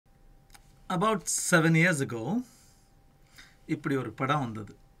About 7 years ago, இப்படி ஒரு படம்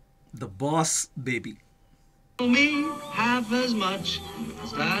வந்தது, The Boss Baby. Me half as much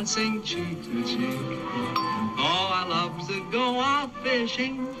as dancing cheek to cheek. Oh, I love to go out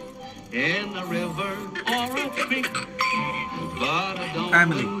fishing in a river or a creek, but I don't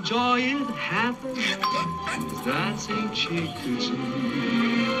Family. enjoy it half as much as dancing cheek to cheek.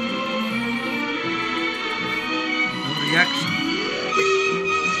 No reaction.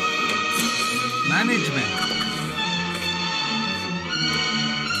 Management.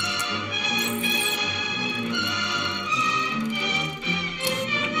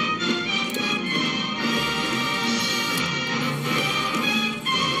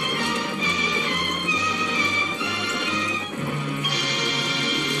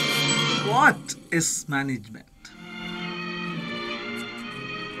 What is management?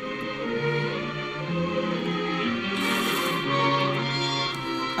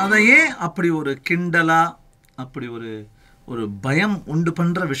 அதையே அப்படி ஒரு கிண்டலா, அப்படி ஒரு பயம் உண்டு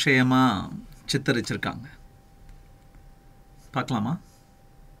பண்ற விஷயமா சித்தரிச்சிருக்காங்க. பார்க்கலாமா?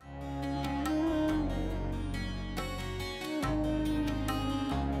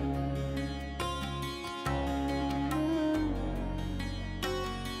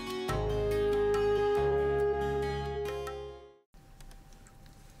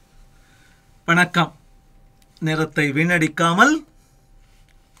 வணக்கம். நேரத்தை வீணடிக்காமல்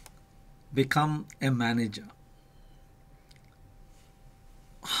become a manager.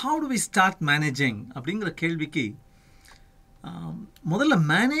 How do we start managing அப்படிங்கிற கேள்விக்கு முதல்ல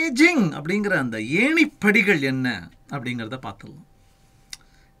மேனேஜிங் அப்படிங்கிற அந்த ஏணிப்படிகள் என்ன அப்படிங்கிறத பார்த்துடலாம்.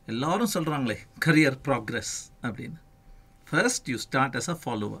 எல்லாரும் சொல்கிறாங்களே கரியர் ப்ராக்ரஸ் அப்படின்னு. First you start as a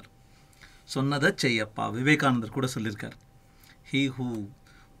follower. சொன்னதை செய்யப்பா. விவேகானந்தர் கூட சொல்லியிருக்கார், he who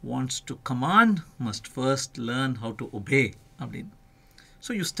wants to command must first learn how to obey அப்படின்னு.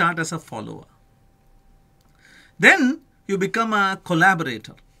 So you start as a follower. Then you become a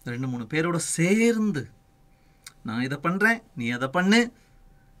collaborator. 2-3 பேரோட சேர்ந்து நான் இதை பண்ணுறேன், நீ அதை பண்ணு.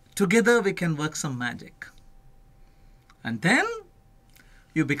 Together we can work some magic. And then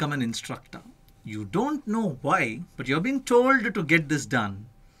you become an instructor. You don't know why, but you're being told to get this done.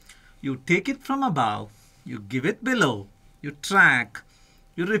 You take it from above, you give it below, you track,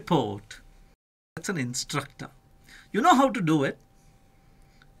 you report. That's an instructor. You know how to do it.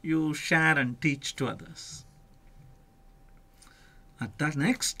 You share and teach to others. At that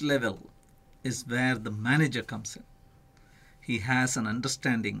next level is where the manager comes in. He has an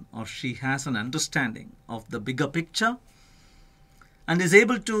understanding, or she has an understanding of the bigger picture and is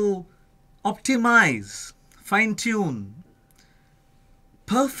able to optimize, fine-tune,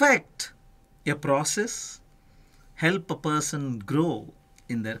 perfect a process, help a person grow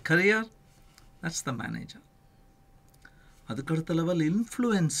in their career. That's the manager. அதுக்கடுத்த level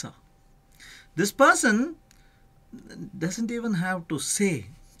influenza. This person doesn't even have to say,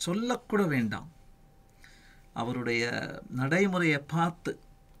 சொல்லக்கூட வேண்டாம். அவருடைய நடைமுறையை பார்த்து,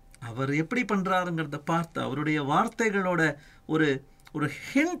 அவர் எப்படி பண்ணுறாருங்கிறத பார்த்து, அவருடைய வார்த்தைகளோட ஒரு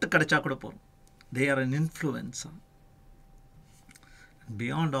ஹிண்ட் கிடைச்சா கூட போகிறோம். They are an influenza.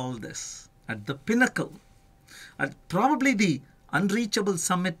 Beyond all this, at the பினக்கல், at probably the unreachable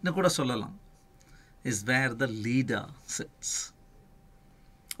சம்மிட்னு கூட சொல்லலாம், is where the leader sits.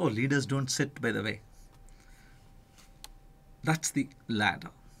 Oh, leaders don't sit, by the way. That's the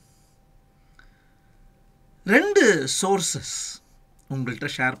ladder. 2 sources உங்கள்கிட்ட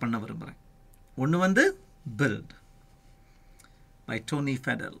ஷேர் பண்ண விரும்புகிறேன். ஒன்று வந்து Build by Tony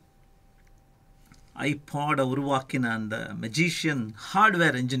Fadell. ஐபாடை உருவாக்கின அந்த magician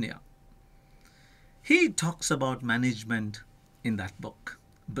hardware engineer. He talks about management in that book,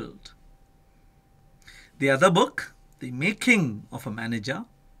 Build. The other book, The Making of a Manager,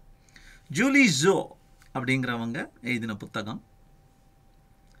 Julie Zhou அப்படிங்கிறவங்க எழுதின புத்தகம்.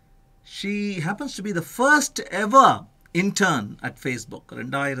 She happens to be the first ever intern at Facebook.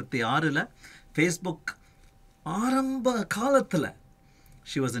 2006 Facebook ஆரம்ப காலத்தில்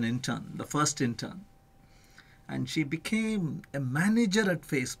she was an intern, the first intern. And she became a manager at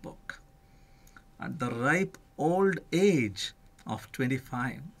Facebook at the ripe old age of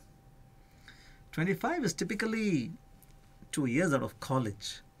 25. 25 is typically 2 years out of college.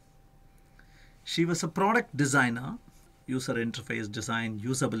 She was a product designer, user interface design,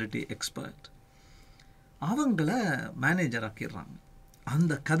 usability expert. அவங்கள manager ஆக்கிடுறாங்க.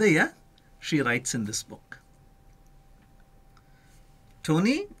 அந்த கதையை she writes in this book.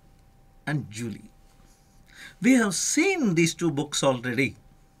 Tony and Julie. We have seen these 2 books already.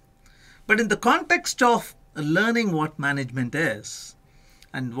 But in the context of learning what management is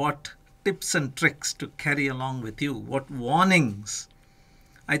and what tips and tricks to carry along with you, what warnings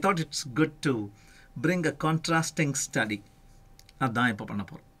I thought it's good to bring a contrasting study. அதான் இப்போ பண்ண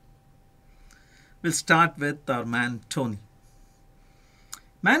போகிறோம். We'll start with our man Tony.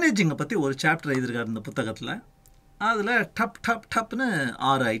 மேனேஜிங்கை பற்றி ஒரு chapter எழுதியிருக்காரு இந்த புத்தகத்தில். அதில் டப்னு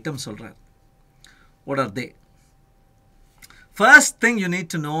 6 ஐட்டம் சொல்கிறார். What are they? First thing you need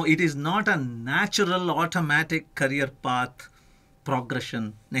to know, it is not a natural automatic career path progression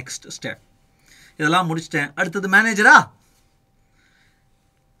next step. இதெல்லாம் முடிச்சிட்டேன், அடுத்தது மேனேஜரா?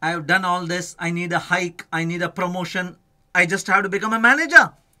 I have done all this, I need a hike, I need a promotion, I just have to become a manager.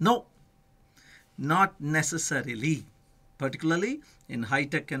 No, not necessarily. Particularly in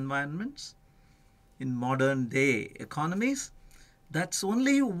high-tech environments, in modern day economies, that's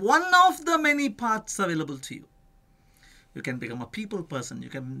only one of the many paths available to you. You can become a people person,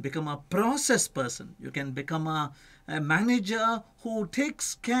 you can become a process person, you can become a manager who takes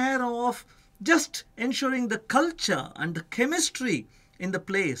care of just ensuring the culture and the chemistry in the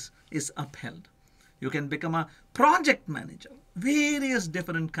place is upheld. You can become a project manager, various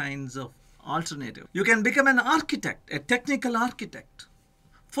different kinds of alternative. You can become an architect, a technical architect,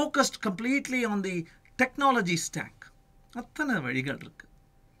 focused completely on the technology stack. அத்தனை வழிகள் இருக்கு.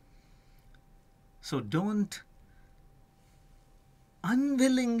 So don't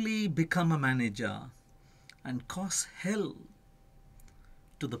unwillingly become a manager and cause hell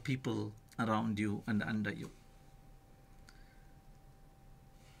to the people around you and under you.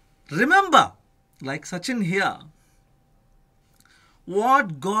 Remember, like Sachin here, what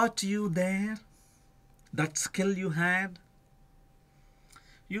got you there, that skill you had,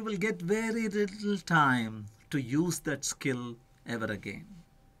 you will get very little time to use that skill ever again.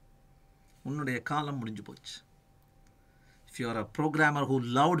 உன்னுடைய காலம் முடிஞ்சு போச்சு. If you are a programmer who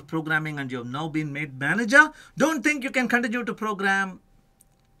loved programming and you have now been made manager, don't think you can continue to program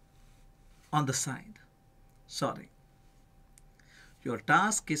on the side. Sorry. Your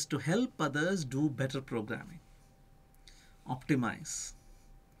task is to help others do better programming. Optimize.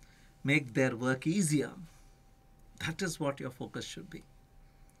 Make their work easier. That is what your focus should be.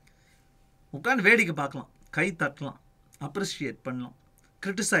 உட்காந்து வேடிக்கை பார்க்கலாம், கை தட்டலாம், appreciate பண்ணலாம்,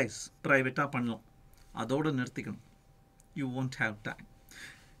 criticise ப்ரைவேட்டாக பண்ணலாம். அதோடு நிறுத்திக்கணும். You won't have time.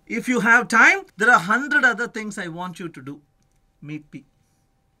 If you have time, there are 100 other things I want you to do. Meet me.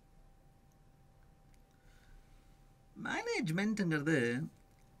 மேனேஜ்மெண்ட்டுங்கிறது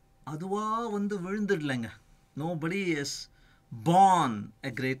அதுவாக வந்து விழுந்துடலைங்க. Nobody is born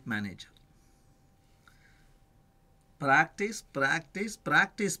a great manager. Practice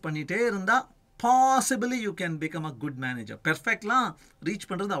பண்ணிட்டே இருந்தால் possibly you can become a good manager. பெர்ஃபெக்ட்லாம் reach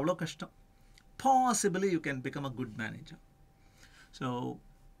பண்ணுறது அவ்வளோ கஷ்டம். Possibly you can become a good manager. So,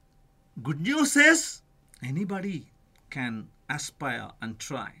 good news is anybody can aspire and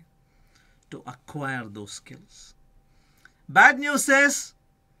try to acquire those skills. Bad news is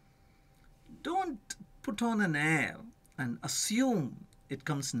don't put on an air and assume it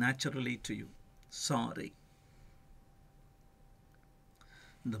comes naturally to you. Sorry.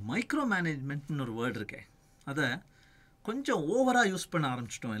 இந்த மைக்ரோமேனேஜ்மெண்ட்னு ஒரு word இருக்கே, அதை கொஞ்சம் ஓவராக use பண்ண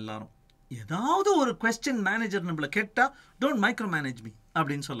ஆரம்பிச்சிட்டோம் எல்லாரும். ஏதாவது ஒரு கொஸ்டின் மேனேஜர் நம்மளை கேட்டால் டோன்ட் மைக்ரோ மேனேஜ் மீ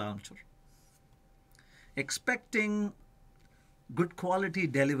அப்படின்னு சொல்ல ஆரம்பிச்சிடும். Expecting good quality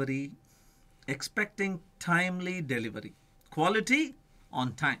delivery, expecting timely delivery, quality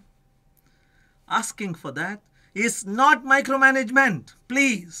on time, asking for that is not micro management.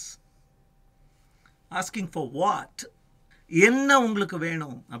 Please. Asking for what, என்ன உங்களுக்கு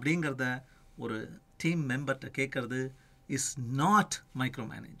வேணும் அப்படிங்கிறத ஒரு டீம் மெம்பர்கிட்ட கேட்கறது is not micro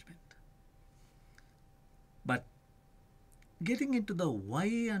management. But getting in to the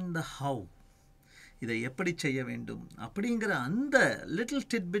why and the how, இதை எப்படி செய்ய வேண்டும் அப்படிங்கிற அந்த லிட்டில்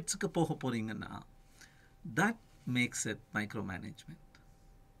டிட்பிட்ஸுக்கு போக போகிறீங்கன்னா that makes it micro management.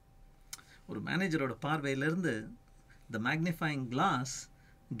 ஒரு மேனேஜரோட பார்வையிலிருந்து த magnifying class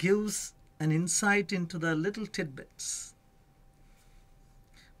gives an insight into the little tidbits.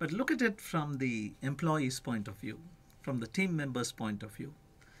 But look at it from the employee's point of view, from the team member's point of view.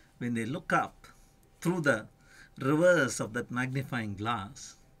 When they look up through the reverse of that magnifying glass,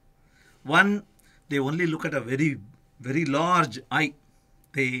 one, they only look at a very, very large eye.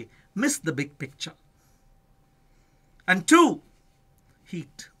 They miss the big picture. And two,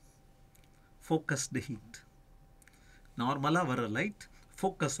 heat. Focus the heat. Normala vara light,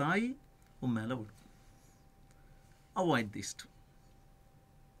 focus eye, மேலே விடும். Avoid these two.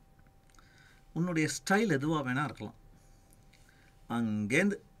 உன்னுடைய style எதுவாக வேணால் இருக்கலாம்,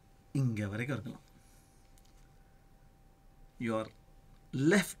 அங்கேருந்து இங்கே வரைக்கும் இருக்கலாம். You are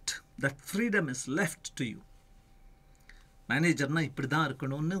left, that freedom is left to you. மேனேஜர்னால் இப்படி தான்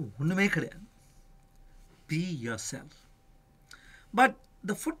இருக்கணும்னு ஒன்றுமே கிடையாது. Be your self. But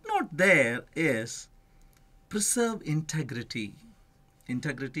the footnote there is preserve integrity.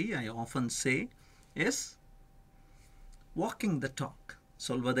 Integrity, I often say, is walking the talk.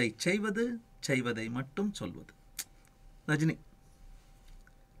 சொல்வதை செய்வது, செய்வதை மட்டும் சொல்வது. Rajini.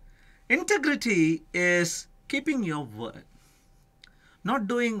 Integrity is keeping your word. Not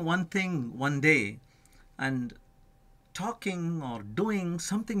doing one thing one day and talking or doing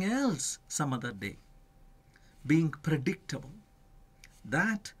something else some other day. Being predictable.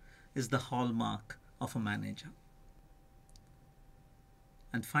 That is the hallmark of a manager.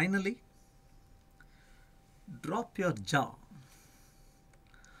 And finally, drop your jaw.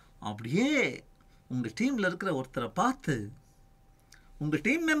 அப்படியே உங்கள் டீமில் இருக்கிற ஒருத்தரை பார்த்து, உங்கள்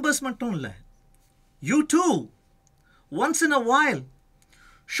team members மட்டும் இல்லை, you too, once in a while,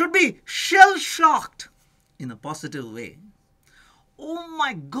 should be shell-shocked in a positive way. Oh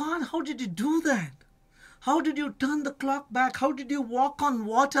my God, how did you do that? How did you turn the clock back? How did you walk on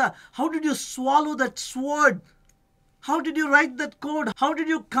water? How did you swallow that sword? How did you write that code? How did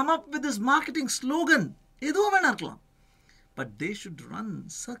you come up with this marketing slogan? எதுவும் வேணா இருக்கலாம். But they should run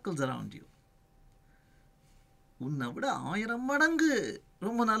circles around you. உன்னை விட 1000 மடங்கு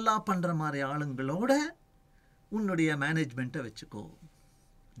ரொம்ப நல்லா பண்ணுற மாதிரி ஆளுங்களோட உன்னுடைய மேனேஜ்மெண்ட்டை வச்சுக்கோ.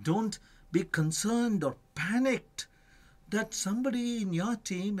 Don't be concerned or panicked that somebody in your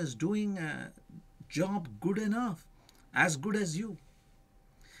team is doing a job good enough, as good as you.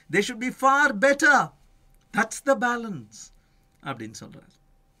 They should be far better. That's the balance. அப்படின்னு சொல்றார்.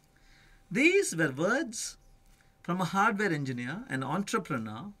 These were words from a hardware engineer, an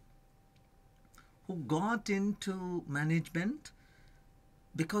entrepreneur who got into management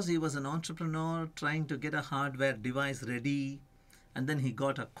because he was an entrepreneur trying to get a hardware device ready, and then he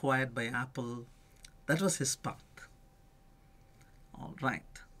got acquired by Apple. That was his path. All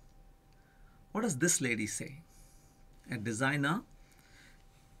right. What does this lady say? A designer,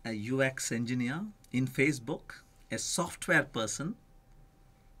 a UX engineer in Facebook, a software person,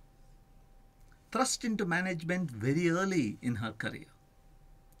 thrust into management very early in her career.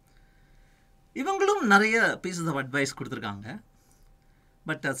 இவங்களும் நிறைய pieces of advice கொடுத்துருக்காங்க.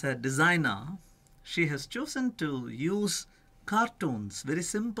 But as a designer, she has chosen to use cartoons, very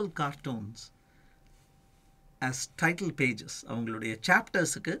simple cartoons, as title pages. அவங்களுடைய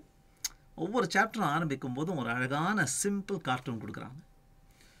சாப்டர்ஸுக்கு ஒவ்வொரு சாப்டரும் ஆரம்பிக்கும் போதும் ஒரு அழகான simple cartoon கொடுக்குறாங்க.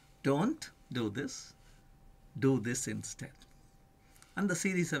 Don't do this, do this instead. அந்த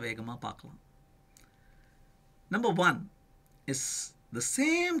சீரீஸை வேகமாக பார்க்கலாம். Number 1 is the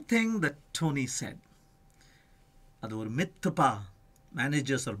same thing that Tony said. அது ஒரு மித்துப்பா.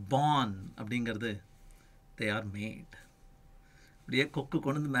 Managers are born அப்படிங்கிறது. They are made. அப்படியே கொக்கு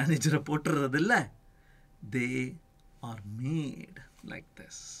கொண்டு மேனேஜரை போட்டுறது இல்லை. They are made like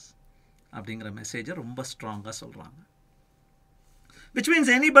this. அப்படிங்கிற மெசேஜை ரொம்ப ஸ்ட்ராங்காக சொல்கிறாங்க. Which means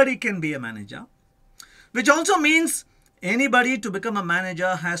anybody can be a manager. Which also means anybody to become a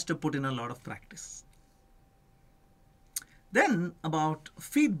manager has to put in a lot of practice. Then about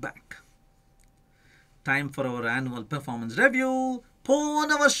feedback. Time for our annual performance review.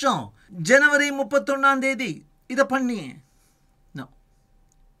 போன வருஷம் ஜனவரி 31ஆம் தேதி இதை பண்ணியே. No,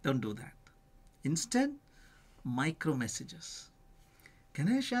 don't do that. Instead, micro messages. Can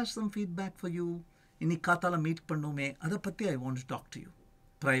I share some feedback for you? இன்னைக்கு காத்தால meet பண்ணோமே, அதை பற்றி I want to talk to you.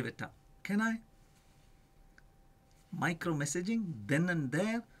 Private. Can I? Micro messaging, then and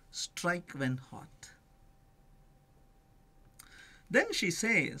there, strike when hot. Then she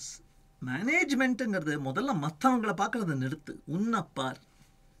says, மேனேஜ்மெண்ட்டுங்கிறது முதல்ல மற்றவங்களை பார்க்கறத நிறுத்து, உன்னை பார்.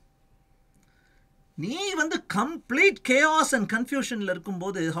 நீ கம்ப்ளீட் கேஆஸ் அண்ட் கன்ஃபியூஷனில்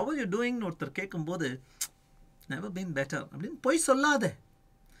இருக்கும்போது how are you doing ஒருத்தர் கேட்கும்போது never been better அப்படின்னு போய் சொல்லாத.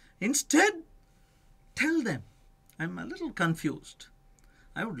 Instead, tell them, I'm a little confused.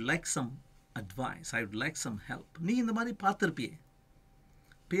 I would like some advice. I would like some help. நீ இந்த மாதிரி பார்த்துருப்பியே.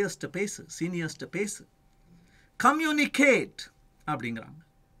 பியர்ஸ்ட்ட பேசு, சீனியர்ஸ்ட்ட பேசு. கம்யூனிகேட் அப்படிங்கிறாங்க.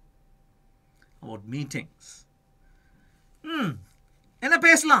 About meetings. என்ன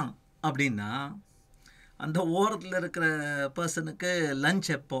பேசலாம் அப்படின்னா, அந்த ஓரத்தில் இருக்கிற பர்சனுக்கு லஞ்ச்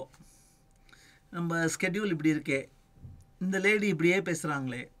எப்போ, நம்ம ஸ்கெட்யூல் இப்படி இருக்கே, இந்த லேடி இப்படியே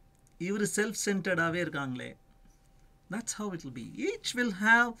பேசுகிறாங்களே, இவர் செல்ஃப் சென்டர்டாகவே இருக்காங்களே. That's how it will be. Each will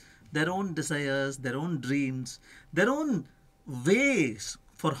have their own desires, their own dreams, their own ways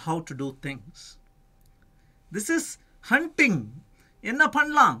for how to do things. This is hunting. என்ன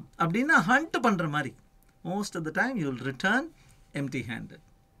பண்ணலாம் அப்படின்னா ஹண்ட் பண்ணுற மாதிரி. Most of the time you will return empty handed.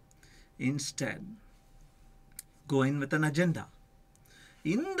 Instead, go in with an agenda.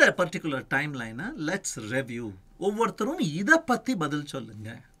 இந்த particular time லைனை let's review. ஒவ்வொருத்தரும் இதை பற்றி பதில் சொல்லுங்க.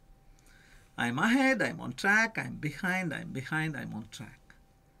 I'm ahead, I'm on track, I'm behind, I'm behind, I'm on track.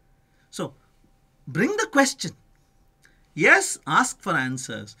 So, bring the question. Yes, ask for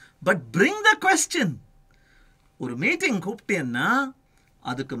answers, but bring the question. ஒரு meeting கூப்பிட்டேன்னா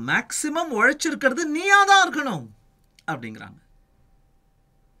அதுக்கு maximum உழைச்சிருக்கிறது நீயா தான் இருக்கணும் அப்படிங்கிறாங்க.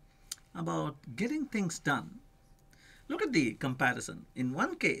 About getting things done. Look at the comparison. In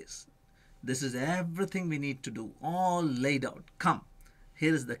one case, this is everything we need to do, all laid out. Come,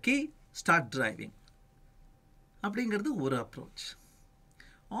 here is the key, start driving. அப்படிங்கிறது ஒரு approach.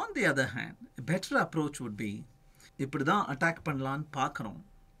 On the other hand, a better approach would be, இப்படி தான் attack பண்ணலான்னு பார்க்குறோம்,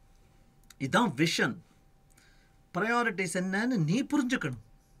 இதுதான் vision, priorities என்னன்னு நீ புரிஞ்சுக்கணும்,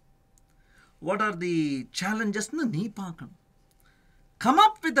 வாட் ஆர் தி சேலஞ்சஸ்ன்னு நீ பார்க்கணும். Come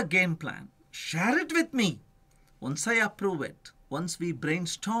up with a game plan, share it with me. Once I approve it, once we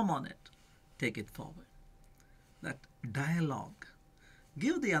brainstorm on it, take it forward. That dialogue,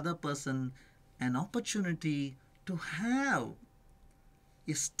 give the other person an opportunity to have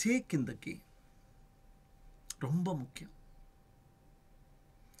a stake in the game. ரொம்ப முக்கியம்.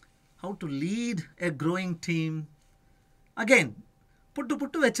 How to lead a growing team. Again,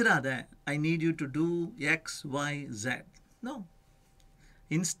 puttu வச்சிராத, I need you to do X, Y, Z. No.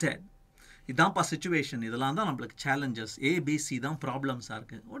 Instead, இதான்ப்பா situation, இதெல்லாம் தான் நம்மளுக்கு challenges, ABC தான் ப்ராப்ளம்ஸாக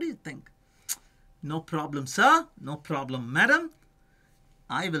இருக்குது. What do you think? No problem, sir. No problem, madam.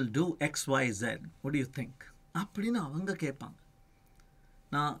 I will do X, Y, Z. What do you think? அப்படின்னு அவங்க கேட்பாங்க.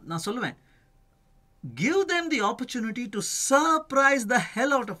 நான் சொல்லுவேன், give them the opportunity to surprise the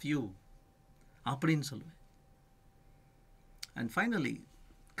hell out of you அப்படின்னு சொல்லுவேன். And finally,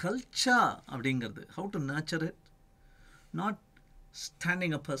 culture அப்படிங்கிறது, how to nurture it, not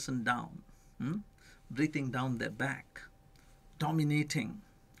standing a person down, breathing down their back, dominating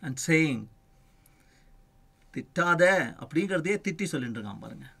and saying, திட்டாத அப்படிங்கிறதே திட்டி சொல்லிட்டு இருக்கான்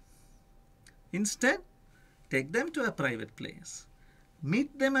பாருங்க. Instead, take them to a private place,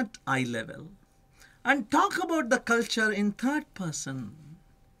 meet them at eye level and talk about the culture in third person.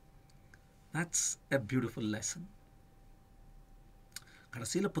 That's a beautiful lesson.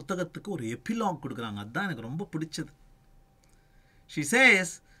 கடைசியில் புத்தகத்துக்கு ஒரு epilogue கொடுக்குறாங்க, அதுதான் எனக்கு ரொம்ப பிடிச்சது. She says,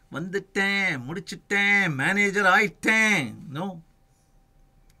 வந்துட்டேன், முடிச்சிட்டேன், மேனேஜர் ஆயிட்டேன். நோ,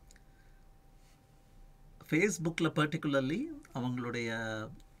 ஃபேஸ்புக்கில் பர்டிகுலர்லி அவங்களுடைய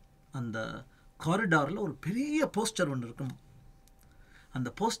அந்த காரிடாரில் ஒரு பெரிய போஸ்டர் ஒன்று இருக்கும். அந்த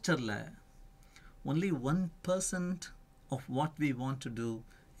போஸ்டரில் only 1% of what we want to do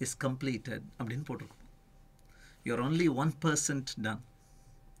is completed அப்படின்னு போட்டிருக்கும். You're only 1% done.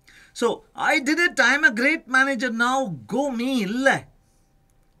 So, I did it, I'm a great manager now, go me, illa.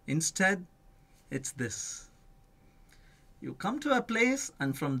 Instead, it's this. You come to a place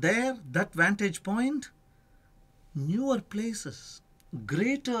and from there, that vantage point, newer places,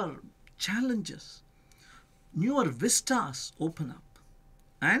 greater challenges, newer vistas open up.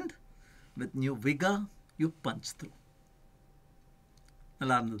 And with new vigor, you punch through.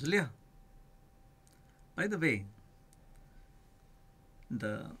 நல்லா இருந்தது இல்லையா? By the way, இந்த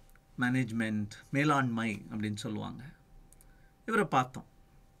management, மேலாண்மை அப்படின்னு சொல்லுவாங்க, இவரை பார்த்தோம்,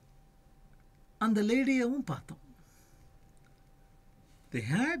 அந்த லேடியவும் பார்த்தோம். They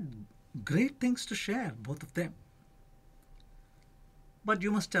had great things to share, both of them. But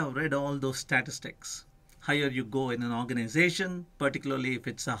you must have read all those statistics. Higher you go in an organization, particularly if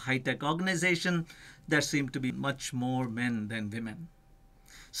it's a high-tech organization, there seem to be much more men than women.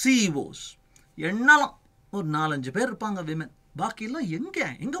 CEOs, எண்ணலாம் ஒரு 4-5 பேர் இருப்பாங்க women, பாக்கியெல்லாம்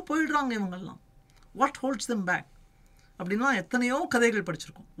எங்கே போயிடுறாங்க இவங்கெல்லாம்? What holds them back அப்படின்னா எத்தனையோ கதைகள்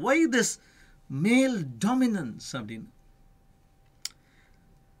படிச்சிருக்கோம். Why this male dominance அப்படின்னு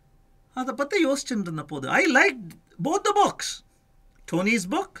அதை பற்றி யோசிச்சுட்டு இருந்த போது, I liked both the books. Tony's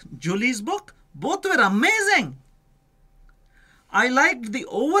book, Julie's book, both were amazing. I liked the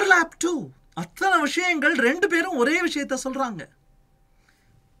overlap too. அத்தனை விஷயங்கள் ரெண்டு பேரும் ஒரே விஷயத்தை சொல்கிறாங்க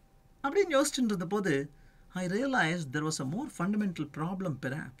அப்படின்னு யோசிச்சுட்டு இருந்த போது, I realized there was a more fundamental problem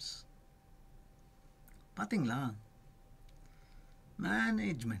perhaps. பார்த்தீங்களா?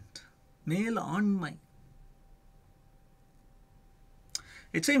 மேனேஜ்மெண்ட், மேல் ஆண்மை.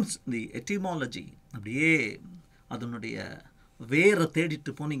 It seems the etymology, அப்படியே அதனுடைய வேரை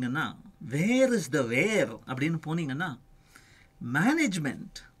தேடிட்டு போனீங்கன்னா, வேர் இஸ் த வேர் அப்படின்னு போனீங்கன்னா,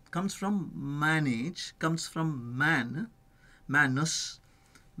 management comes from manage, comes from man, manus.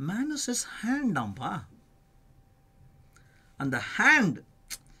 Manus is hand ஆம்பா. And the hand,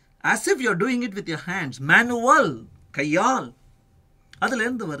 as if you're doing it with your hands, manual, கையால்,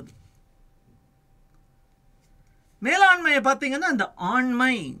 அதுலேருந்து வருது. மேலாண்மையை பார்த்தீங்கன்னா இந்த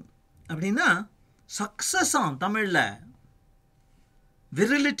ஆண்மை அப்படின்னா சக்சஸ் ஆம் தமிழில்,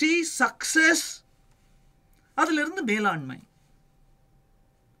 விரிலிட்டி, சக்சஸ், அதிலிருந்து மேலாண்மை.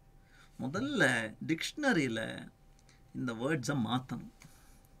 முதல்ல டிக்ஷனரியில் இந்த வேர்ட்ஸை மாற்றணும்.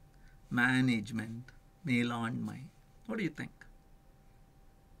 மேனேஜ்மெண்ட், மேலாண்மை. What do you think?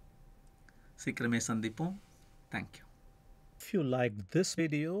 சீக்கிரமே சந்திப்போம். Thank you. If you liked this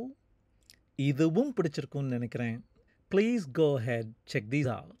video, இதுவும் பிடிச்சிருக்கும்னு நினைக்கிறேன். Please go ahead, check these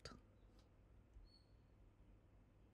out.